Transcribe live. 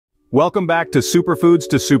Welcome back to Superfoods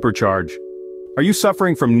to Supercharge. Are you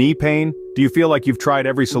suffering from knee pain? Do you feel like you've tried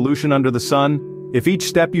every solution under the sun? If each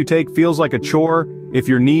step you take feels like a chore, if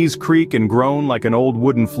your knees creak and groan like an old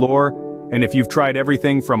wooden floor, and if you've tried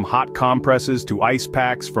everything from hot compresses to ice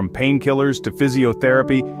packs, from painkillers to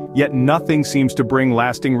physiotherapy, yet nothing seems to bring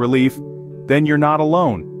lasting relief, then you're not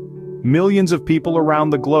alone. Millions of people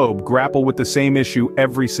around the globe grapple with the same issue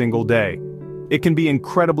every single day. It can be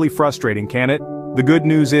incredibly frustrating, can't it? The good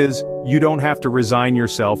news is, you don't have to resign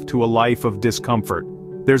yourself to a life of discomfort.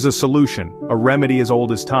 There's a solution, a remedy as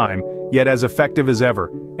old as time, yet as effective as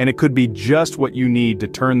ever, and it could be just what you need to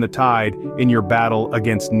turn the tide in your battle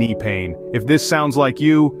against knee pain. If this sounds like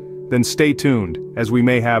you, then stay tuned, as we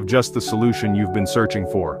may have just the solution you've been searching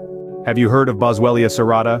for. Have you heard of Boswellia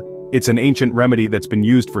Serrata? It's an ancient remedy that's been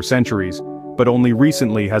used for centuries, but only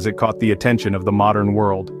recently has it caught the attention of the modern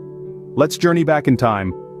world. Let's journey back in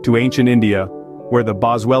time, to ancient India, where the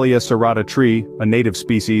Boswellia Serrata tree, a native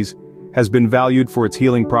species, has been valued for its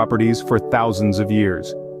healing properties for thousands of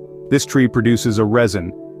years. This tree produces a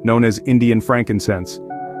resin, known as Indian frankincense,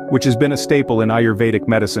 which has been a staple in Ayurvedic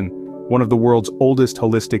medicine, one of the world's oldest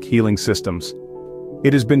holistic healing systems.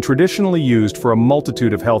 It has been traditionally used for a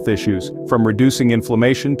multitude of health issues, from reducing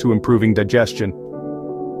inflammation to improving digestion.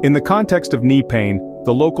 In the context of knee pain,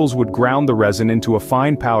 the locals would ground the resin into a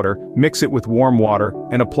fine powder, mix it with warm water,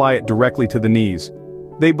 and apply it directly to the knees.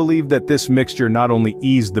 They believed that this mixture not only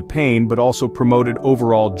eased the pain but also promoted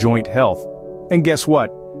overall joint health. And guess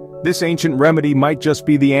what? This ancient remedy might just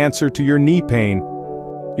be the answer to your knee pain.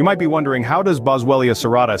 You might be wondering, how does Boswellia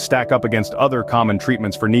serrata stack up against other common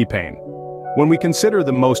treatments for knee pain? When we consider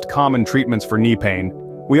the most common treatments for knee pain,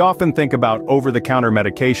 we often think about over-the-counter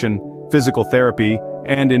medication, physical therapy,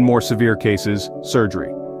 and in more severe cases,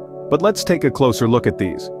 surgery. But let's take a closer look at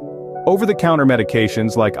these. Over-the-counter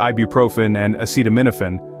medications like ibuprofen and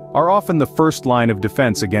acetaminophen are often the first line of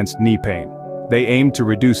defense against knee pain. They aim to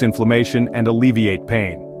reduce inflammation and alleviate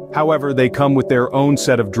pain. However, they come with their own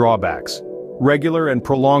set of drawbacks. Regular and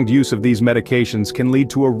prolonged use of these medications can lead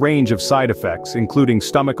to a range of side effects, including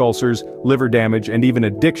stomach ulcers, liver damage, and even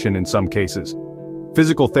addiction in some cases.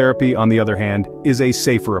 Physical therapy, on the other hand, is a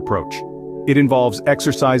safer approach. It involves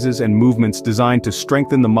exercises and movements designed to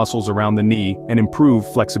strengthen the muscles around the knee and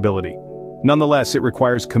improve flexibility. Nonetheless, it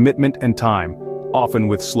requires commitment and time, often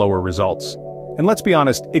with slower results. And let's be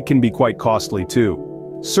honest, it can be quite costly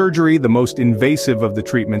too. Surgery, the most invasive of the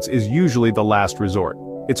treatments, is usually the last resort.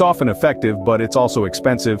 It's often effective, but it's also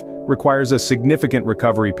expensive, requires a significant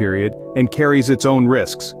recovery period, and carries its own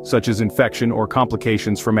risks, such as infection or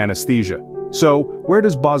complications from anesthesia. So, where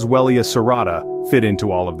does Boswellia serrata fit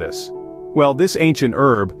into all of this? Well, this ancient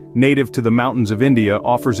herb, native to the mountains of India,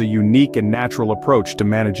 offers a unique and natural approach to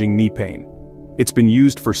managing knee pain. It's been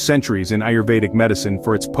used for centuries in Ayurvedic medicine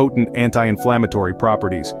for its potent anti-inflammatory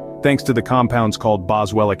properties, thanks to the compounds called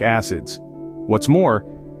boswellic acids. What's more,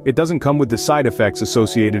 it doesn't come with the side effects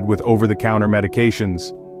associated with over-the-counter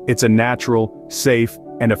medications. It's a natural, safe,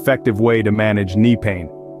 and effective way to manage knee pain.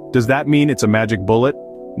 Does that mean it's a magic bullet?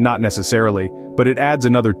 Not necessarily, but it adds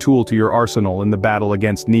another tool to your arsenal in the battle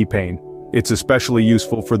against knee pain. It's especially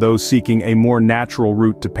useful for those seeking a more natural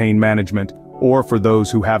route to pain management, or for those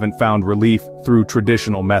who haven't found relief through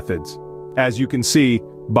traditional methods. As you can see,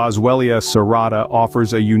 Boswellia serrata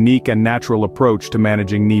offers a unique and natural approach to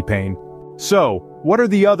managing knee pain. So, what are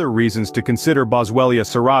the other reasons to consider Boswellia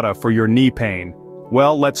serrata for your knee pain?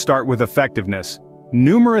 Well, let's start with effectiveness.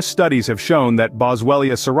 Numerous studies have shown that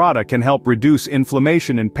Boswellia serrata can help reduce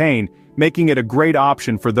inflammation and pain, making it a great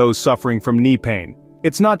option for those suffering from knee pain.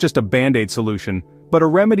 It's not just a band-aid solution, but a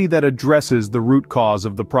remedy that addresses the root cause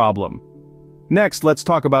of the problem. Next, let's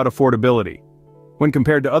talk about affordability. When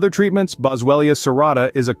compared to other treatments, Boswellia serrata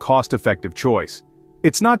is a cost-effective choice.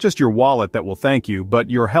 It's not just your wallet that will thank you, but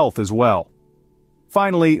your health as well.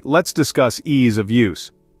 Finally, let's discuss ease of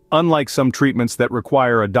use. Unlike some treatments that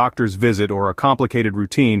require a doctor's visit or a complicated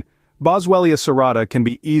routine, Boswellia serrata can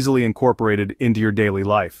be easily incorporated into your daily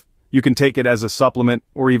life. You can take it as a supplement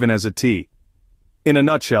or even as a tea. In a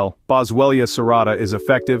nutshell, Boswellia serrata is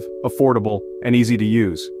effective, affordable, and easy to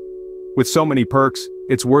use. With so many perks,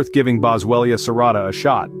 it's worth giving Boswellia serrata a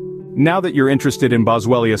shot. Now that you're interested in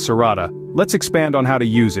Boswellia serrata, let's expand on how to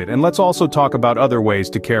use it, and let's also talk about other ways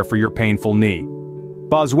to care for your painful knee.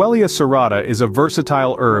 Boswellia serrata is a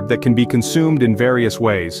versatile herb that can be consumed in various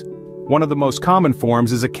ways. One of the most common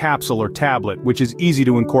forms is a capsule or tablet, which is easy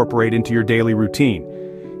to incorporate into your daily routine.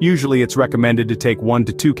 Usually it's recommended to take 1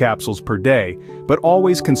 to 2 capsules per day, but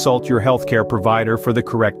always consult your healthcare provider for the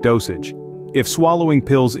correct dosage. If swallowing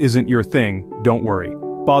pills isn't your thing, don't worry.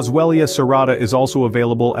 Boswellia serrata is also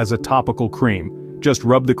available as a topical cream, Just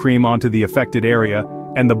rub the cream onto the affected area,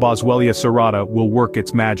 and the Boswellia Serrata will work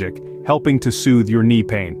its magic, helping to soothe your knee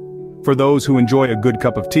pain. For those who enjoy a good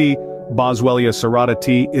cup of tea, Boswellia Serrata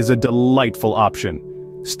tea is a delightful option.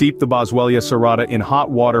 Steep the Boswellia Serrata in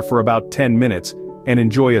hot water for about 10 minutes, and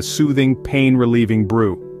enjoy a soothing, pain-relieving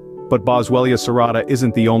brew. But Boswellia Serrata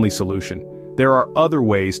isn't the only solution. There are other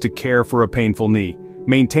ways to care for a painful knee.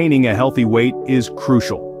 Maintaining a healthy weight is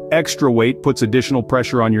crucial. Extra weight puts additional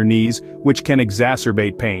pressure on your knees, which can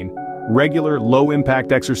exacerbate pain. Regular,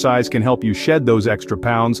 low-impact exercise can help you shed those extra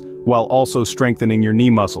pounds, while also strengthening your knee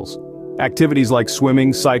muscles. Activities like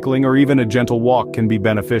swimming, cycling, or even a gentle walk can be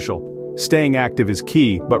beneficial. Staying active is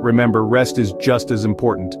key, but remember, rest is just as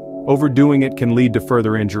important. Overdoing it can lead to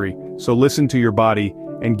further injury, so listen to your body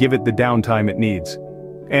and give it the downtime it needs.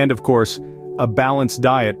 And of course, a balanced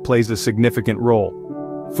diet plays a significant role.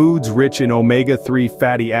 Foods rich in omega-3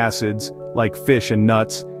 fatty acids, like fish and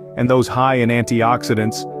nuts, and those high in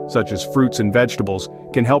antioxidants, such as fruits and vegetables,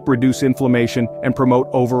 can help reduce inflammation and promote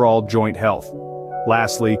overall joint health.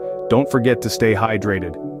 Lastly, don't forget to stay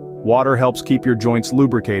hydrated. Water helps keep your joints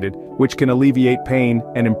lubricated, which can alleviate pain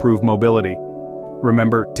and improve mobility.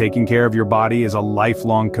 Remember, taking care of your body is a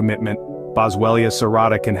lifelong commitment. Boswellia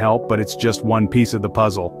Serrata can help, but it's just one piece of the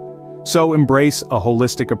puzzle. So embrace a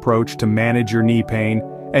holistic approach to manage your knee pain,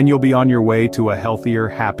 and you'll be on your way to a healthier,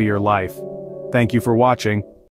 happier life. Thank you for watching.